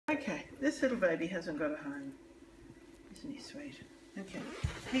Okay, this little baby hasn't got a home. Isn't he sweet? Okay,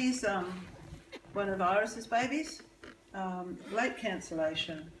 he's one of Iris's babies, late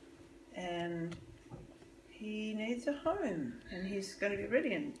cancellation, and he needs a home, and he's going to be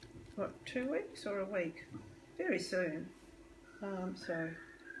ready in, what, 2 weeks or a week? Very soon. So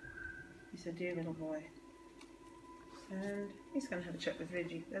he's a dear little boy, and he's going to have a chat with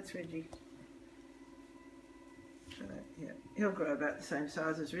Reggie. That's Reggie. So yeah, he'll grow about the same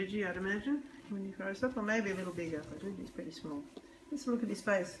size as Reggie, I'd imagine, when he grows up, or maybe a little bigger, but Reggie's pretty small. Let's look at his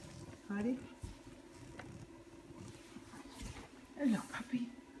face, Heidi. Hello, puppy.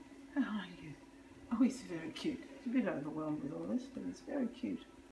 How are you? Oh, he's very cute. He's a bit overwhelmed with all this, but he's very cute.